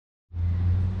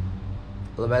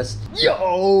All the best. Yo,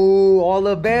 all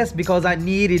the best because I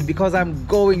need it because I'm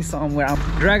going somewhere.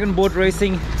 Dragon boat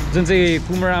racing जुन चाहिँ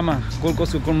कुमरामा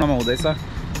गोल्डकोस्टको कुमरामा हुँदैछ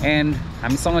and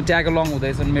हामीसँग tag along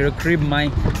हुँदैछन् मेरो crib my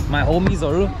homies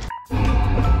हरु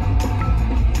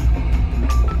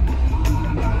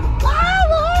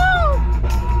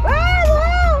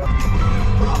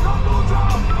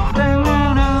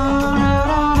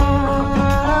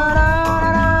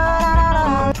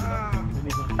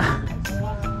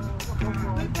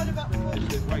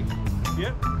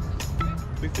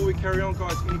Before we carry on,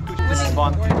 guys, can you push this is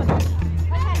fun.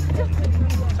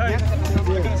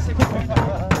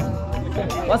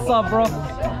 What's up, bro?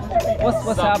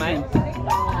 What's happening?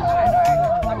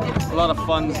 A lot of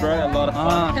fun, bro. A lot of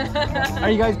fun. Are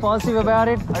you guys positive about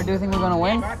it, or do you think we're gonna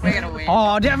win? We're gonna win.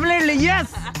 Oh, definitely,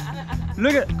 yes!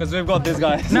 Look at, Because we've got this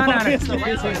guy. no. He's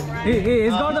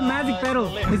got the magic pedal.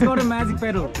 He's got a magic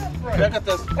pedal. Look at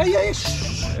this. Hey,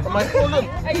 shh. Am I falling?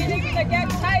 Are you thinking to get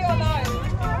pay or no?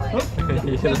 Right up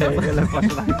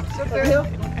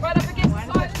against the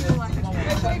side.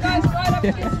 Make sure you guys right up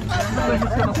against the side.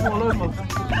 He's gonna fall over.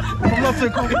 I'm not so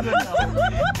confident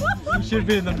now. You should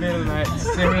be in the middle, mate.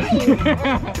 Seriously.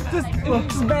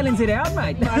 Just balance it out,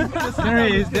 mate. There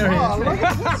he is.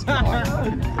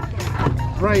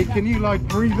 Ray, can you like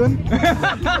breathe in?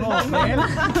 Oh, man.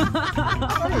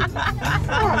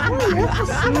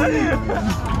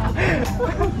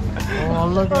 Oh,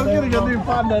 look I'm getting a new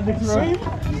partner next row.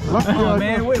 Oh,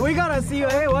 man, we gotta see you.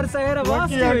 Hey, what's ahead of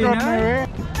us, you know?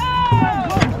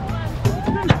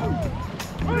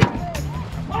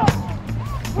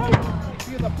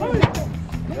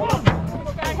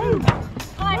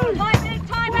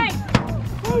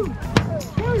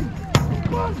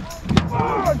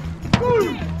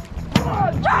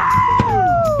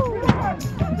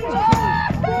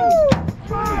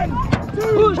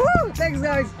 Thanks,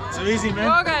 guys. Too easy, man.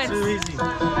 Okay. Too easy.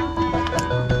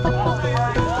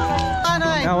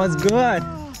 That was good.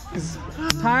 It's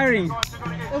tiring.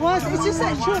 It was. It's just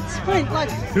that short sprint, like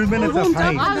 2 minutes of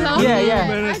pain. Yeah.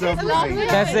 2 minutes of pain.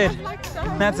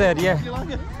 That's it, yeah.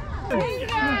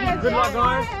 Good luck,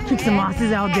 guys. Kick some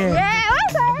asses out there.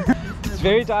 It's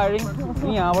very tiring.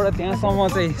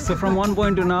 So from one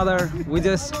point to another, we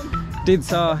just did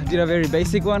a very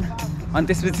basic one. And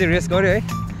this was a race garyo.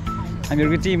 I'm your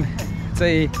good team. It's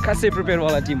a खासै prepare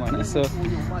wala team one. So,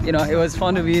 you know, it was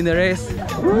fun to be in the race.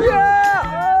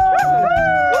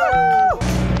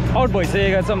 Out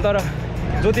भइसकेका छौं तर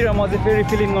जोतिर म चाहिँ फेरि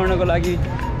fill in गर्नको लागि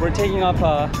we're taking up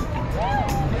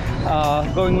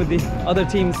going with the other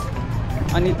teams.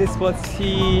 अनि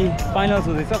त्यसपछि फाइनल्स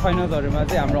हुँदैछ फाइनल्सहरुमा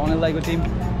चाहिँ हाम्रो अनिल दाइको टिम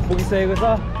पुगिसकेको छ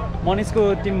मनिषको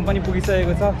टिम पनि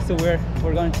पुगिसकेको छ so we're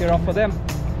going to cheer up for them.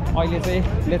 अहिले चाहिँ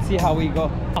let's see how we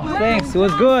go. Oh, thanks, it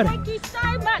was good. Thank you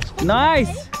so much.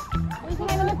 Nice.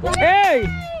 Hey.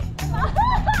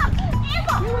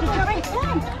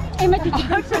 Emma, did you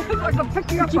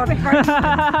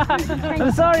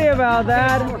I'm sorry about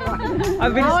that.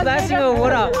 I've been splashing her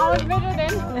water. I was better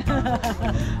than.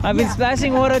 I've been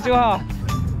splashing water to her.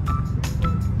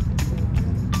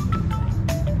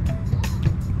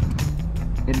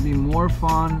 It'll be more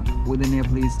fun with the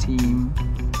Nepalese team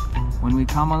when we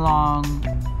come along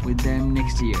with them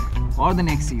next year or the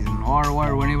next season or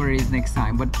whenever it is next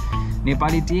time. But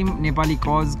Nepali team, Nepali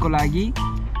cause ko lagi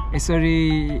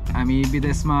यसरी हामी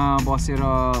विदेशमा बसेर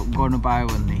गर्नु पायो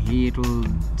भने it will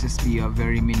just be a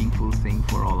very meaningful thing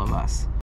for all of us.